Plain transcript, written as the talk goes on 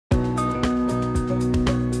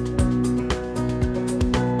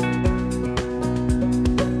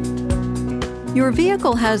Your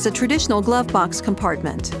vehicle has a traditional glove box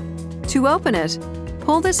compartment. To open it,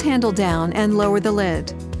 pull this handle down and lower the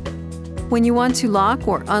lid. When you want to lock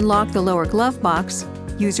or unlock the lower glove box,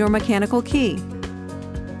 use your mechanical key.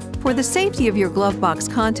 For the safety of your glove box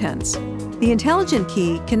contents, the intelligent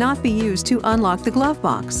key cannot be used to unlock the glove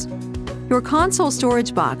box. Your console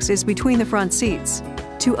storage box is between the front seats.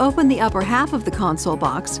 To open the upper half of the console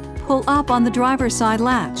box, pull up on the driver's side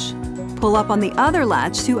latch. Pull up on the other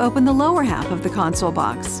latch to open the lower half of the console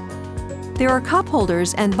box. There are cup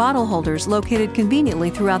holders and bottle holders located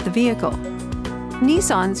conveniently throughout the vehicle.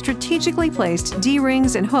 Nissan strategically placed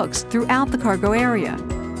D-rings and hooks throughout the cargo area.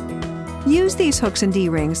 Use these hooks and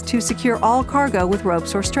D-rings to secure all cargo with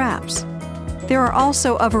ropes or straps. There are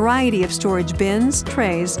also a variety of storage bins,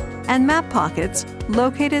 trays, and map pockets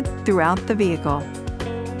located throughout the vehicle.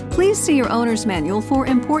 Please see your owner's manual for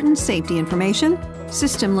important safety information,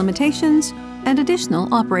 system limitations, and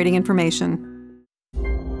additional operating information.